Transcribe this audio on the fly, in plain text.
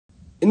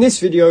In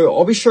this video,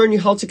 I'll be showing you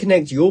how to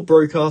connect your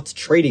broker to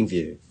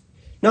Tradingview.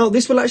 Now,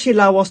 this will actually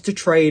allow us to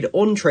trade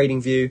on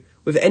Tradingview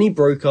with any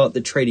broker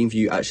that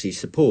Tradingview actually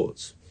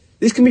supports.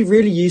 This can be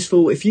really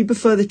useful if you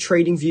prefer the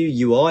Tradingview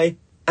UI,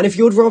 and if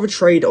you'd rather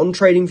trade on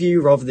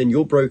Tradingview rather than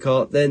your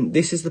broker, then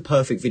this is the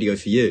perfect video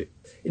for you.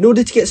 In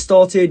order to get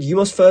started, you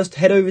must first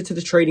head over to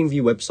the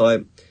Tradingview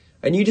website,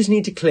 and you just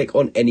need to click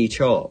on any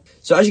chart.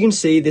 So as you can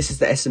see, this is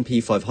the S&P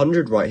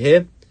 500 right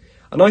here.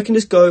 And I can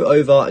just go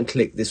over and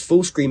click this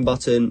full screen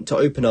button to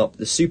open up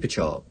the super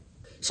chart.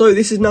 So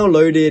this is now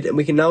loaded and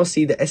we can now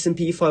see the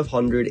S&P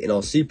 500 in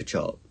our super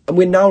chart. And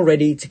we're now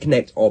ready to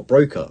connect our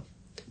broker.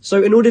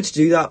 So in order to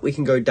do that, we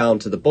can go down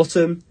to the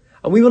bottom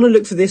and we want to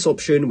look for this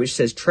option which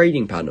says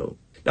trading panel.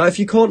 Now if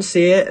you can't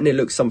see it and it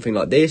looks something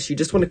like this, you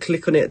just want to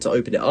click on it to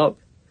open it up.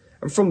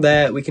 And from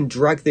there, we can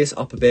drag this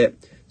up a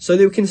bit so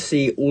that we can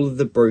see all of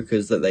the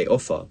brokers that they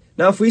offer.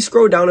 Now if we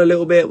scroll down a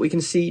little bit, we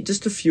can see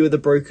just a few of the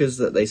brokers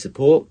that they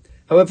support.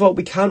 However,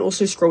 we can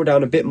also scroll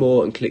down a bit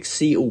more and click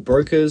see all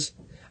brokers,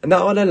 and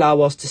that will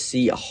allow us to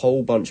see a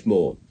whole bunch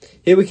more.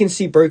 Here we can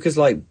see brokers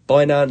like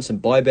Binance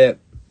and Bybit,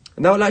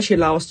 and that will actually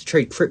allow us to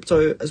trade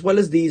crypto as well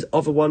as these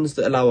other ones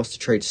that allow us to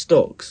trade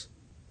stocks.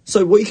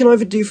 So what you can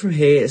either do from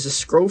here is to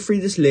scroll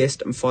through this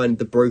list and find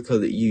the broker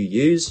that you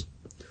use,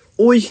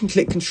 or you can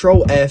click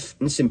Ctrl F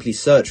and simply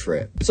search for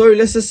it. So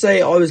let's just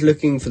say I was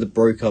looking for the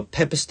broker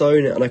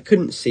Pepperstone and I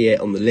couldn't see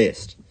it on the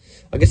list.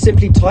 I can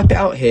simply type it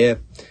out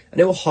here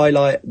and it will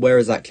highlight where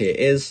exactly it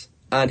is.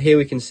 And here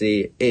we can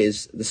see it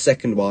is the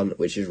second one,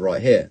 which is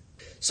right here.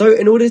 So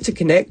in order to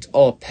connect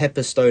our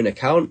Pepperstone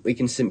account, we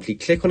can simply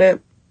click on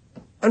it.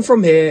 And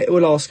from here, it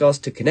will ask us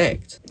to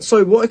connect.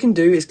 So what I can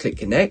do is click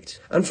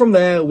connect. And from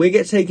there, we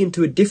get taken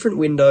to a different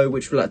window,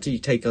 which will actually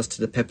take us to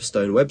the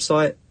Pepperstone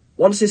website.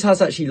 Once this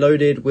has actually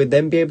loaded, we'll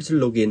then be able to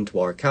log into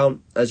our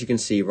account, as you can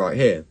see right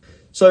here.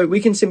 So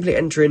we can simply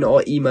enter in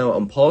our email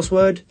and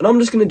password. And I'm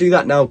just going to do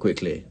that now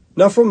quickly.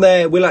 Now from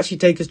there, we'll actually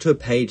take us to a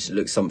page that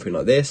looks something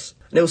like this,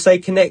 and it will say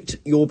connect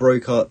your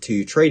broker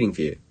to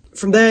Tradingview.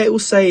 From there, it will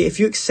say if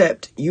you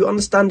accept, you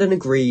understand and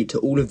agree to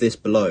all of this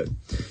below.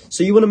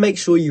 So you want to make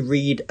sure you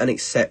read and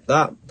accept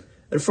that,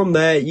 and from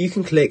there, you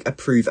can click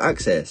approve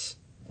access.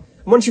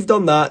 And once you've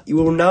done that, you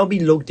will now be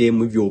logged in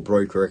with your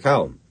broker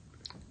account.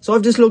 So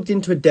I've just logged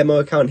into a demo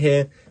account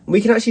here, and we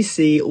can actually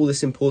see all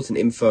this important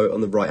info on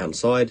the right hand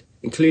side,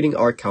 including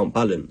our account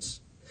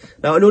balance.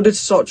 Now, in order to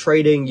start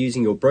trading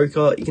using your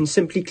broker, you can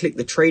simply click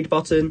the trade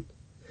button.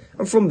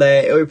 And from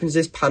there, it opens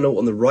this panel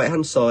on the right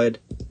hand side.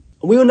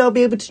 And we will now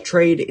be able to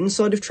trade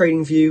inside of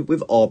Tradingview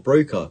with our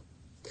broker.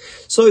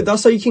 So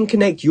that's how you can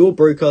connect your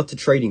broker to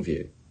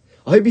Tradingview.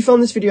 I hope you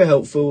found this video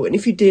helpful. And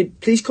if you did,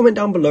 please comment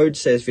down below to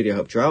say this video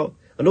helped you out.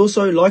 And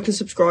also like and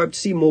subscribe to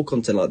see more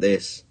content like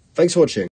this. Thanks for watching.